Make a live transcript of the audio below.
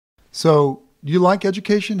So you like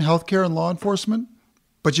education, healthcare, and law enforcement,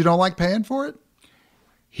 but you don't like paying for it?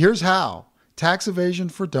 Here's how. Tax Evasion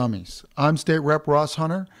for Dummies. I'm State Rep Ross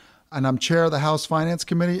Hunter, and I'm chair of the House Finance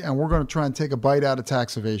Committee, and we're going to try and take a bite out of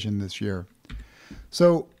tax evasion this year.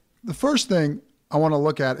 So the first thing I want to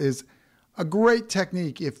look at is a great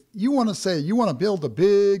technique. If you want to say you want to build a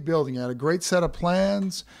big building, you had a great set of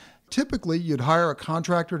plans, typically you'd hire a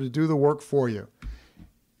contractor to do the work for you.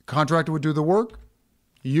 Contractor would do the work,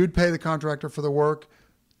 you'd pay the contractor for the work,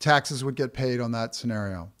 taxes would get paid on that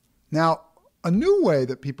scenario. Now, a new way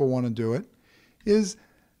that people want to do it is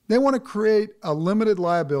they want to create a limited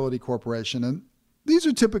liability corporation, and these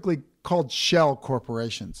are typically called shell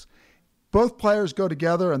corporations. Both players go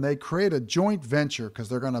together and they create a joint venture because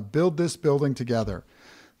they're going to build this building together.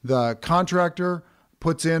 The contractor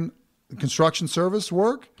puts in construction service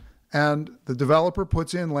work and the developer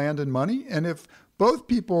puts in land and money. And if both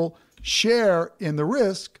people share in the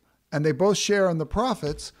risk and they both share in the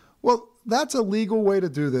profits, well, that's a legal way to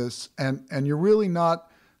do this. And you're really not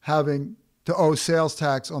having to owe sales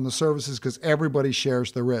tax on the services because everybody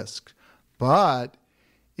shares the risk. But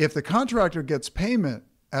if the contractor gets payment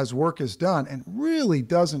as work is done and really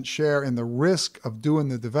doesn't share in the risk of doing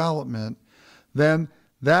the development, then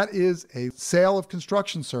that is a sale of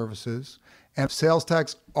construction services and sales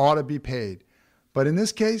tax ought to be paid. But in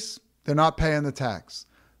this case, they're not paying the tax.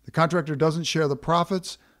 The contractor doesn't share the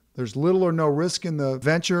profits. There's little or no risk in the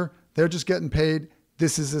venture. They're just getting paid.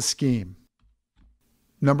 This is a scheme.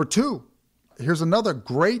 Number two, here's another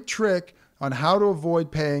great trick on how to avoid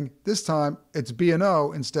paying. This time it's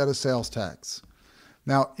B&O instead of sales tax.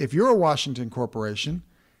 Now, if you're a Washington corporation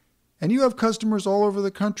and you have customers all over the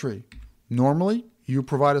country, normally you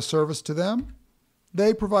provide a service to them,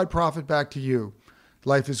 they provide profit back to you.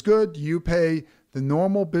 Life is good, you pay the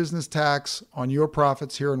normal business tax on your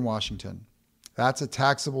profits here in Washington. That's a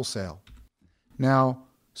taxable sale. Now,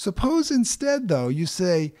 suppose instead though you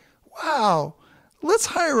say, wow, let's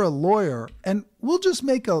hire a lawyer and we'll just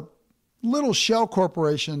make a little shell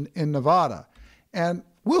corporation in Nevada and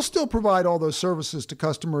we'll still provide all those services to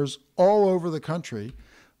customers all over the country,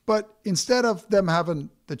 but instead of them having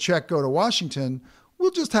the check go to Washington,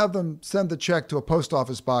 we'll just have them send the check to a post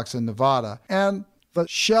office box in Nevada. And the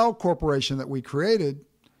shell corporation that we created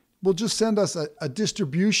will just send us a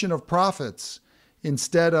distribution of profits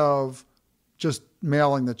instead of just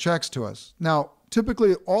mailing the checks to us. Now,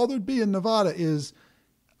 typically all there'd be in Nevada is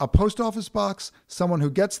a post office box, someone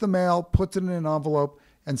who gets the mail, puts it in an envelope,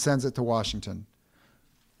 and sends it to Washington.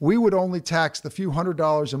 We would only tax the few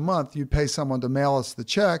 $100s a month you'd pay someone to mail us the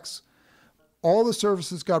checks. All the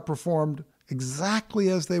services got performed exactly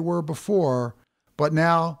as they were before, but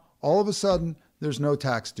now all of a sudden there's no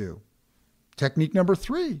tax due. Technique number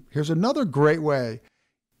three, here's another great way.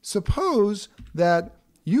 Suppose that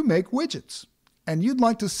you make widgets and you'd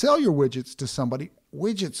like to sell your widgets to somebody.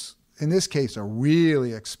 Widgets, in this case, are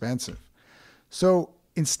really expensive. So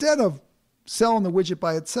instead of selling the widget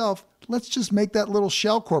by itself, let's just make that little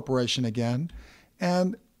shell corporation again.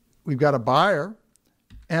 And we've got a buyer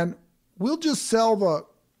and we'll just sell the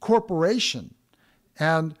corporation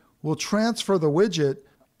and we'll transfer the widget.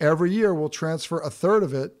 Every year we'll transfer a third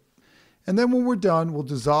of it. And then when we're done, we'll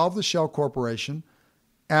dissolve the shell corporation.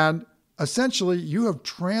 And essentially you have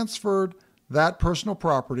transferred that personal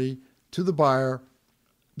property to the buyer.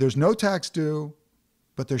 There's no tax due,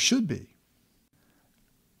 but there should be.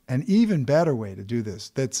 An even better way to do this,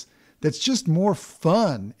 that's just more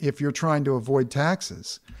fun if you're trying to avoid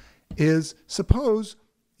taxes, is suppose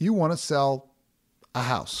you want to sell a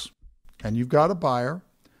house and you've got a buyer.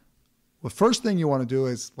 The first thing you want to do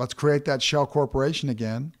is let's create that shell corporation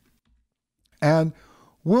again and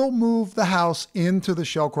we'll move the house into the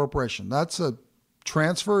shell corporation. That's a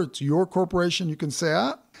transfer. It's your corporation. You can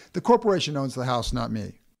say, the corporation owns the house, not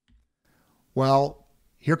me. Well,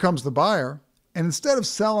 here comes the buyer. And instead of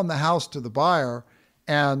selling the house to the buyer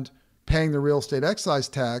and paying the real estate excise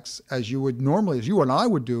tax as you would normally, as you and I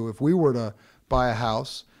would do if we were to buy a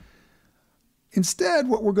house, instead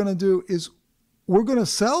what we're going to do is we're going to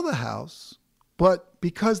sell the house, but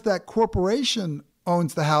because that corporation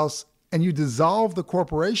owns the house and you dissolve the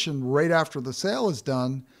corporation right after the sale is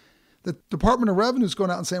done, the Department of Revenue is going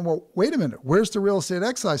out and saying, well, wait a minute, where's the real estate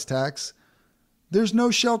excise tax? There's no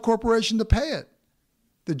shell corporation to pay it.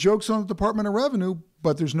 The joke's on the Department of Revenue,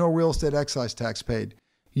 but there's no real estate excise tax paid.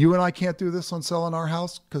 You and I can't do this on selling our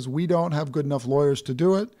house because we don't have good enough lawyers to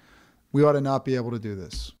do it. We ought to not be able to do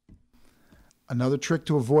this. Another trick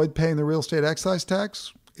to avoid paying the real estate excise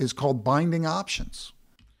tax is called binding options.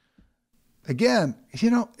 Again,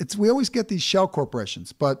 we always get these shell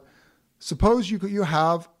corporations, but suppose you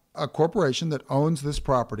have a corporation that owns this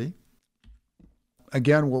property.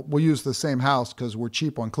 Again, we'll use the same house because we're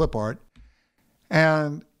cheap on clip art.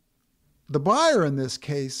 And the buyer in this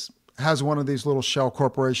case has one of these little shell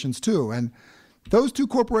corporations too. And those two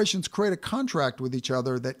corporations create a contract with each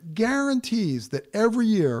other that guarantees that every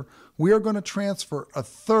year we are going to transfer a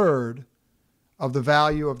third of the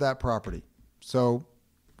value of that property. So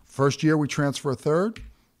first year we transfer a third,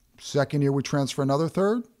 second year we transfer another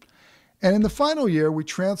third, and in the final year we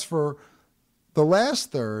transfer the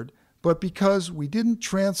last third, but because we didn't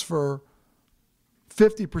transfer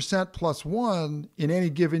 50% plus one in any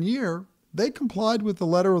given year, they complied with the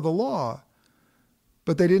letter of the law,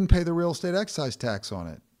 but they didn't pay the real estate excise tax on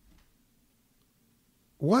it.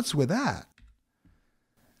 What's with that?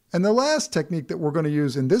 And the last technique that we're going to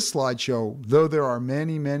use in this slideshow, though there are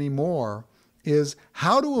many, many more, is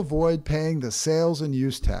how to avoid paying the sales and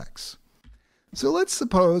use tax. So let's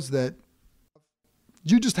suppose that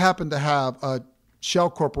you just happen to have a shell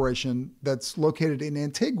corporation that's located in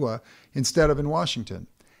Antigua instead of in Washington,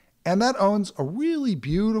 and that owns a really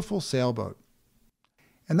beautiful sailboat.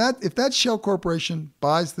 And that if that shell corporation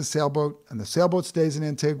buys the sailboat and the sailboat stays in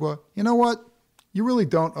Antigua, you know what? You really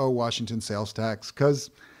don't owe Washington sales tax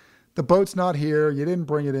because the boat's not here. You didn't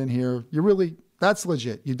bring it in here. That's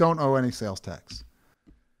legit. You don't owe any sales tax.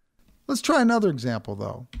 Let's try another example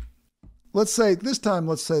though. Let's say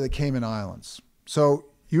the Cayman Islands. So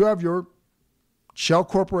you have your shell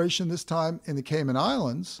corporation this time in the Cayman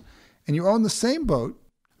Islands, and you own the same boat.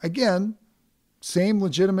 Again, same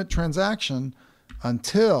legitimate transaction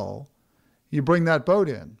until you bring that boat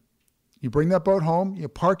in. You bring that boat home, you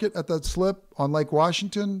park it at that slip on Lake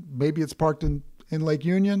Washington. Maybe it's parked in Lake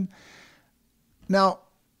Union. Now,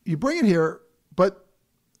 you bring it here, but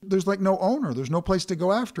there's like no owner. There's no place to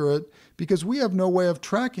go after it because we have no way of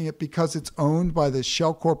tracking it because it's owned by the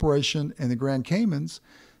shell corporation in the Grand Caymans.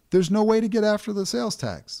 There's no way to get after the sales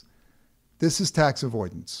tax. This is tax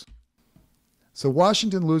avoidance. So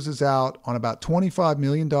Washington loses out on about $25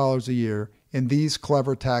 million a year in these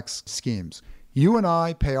clever tax schemes. You and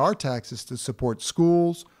I pay our taxes to support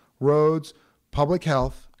schools, roads, public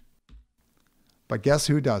health, but guess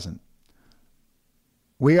who doesn't?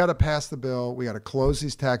 We got to pass the bill. We got to close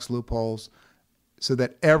these tax loopholes so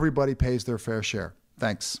that everybody pays their fair share.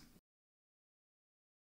 Thanks.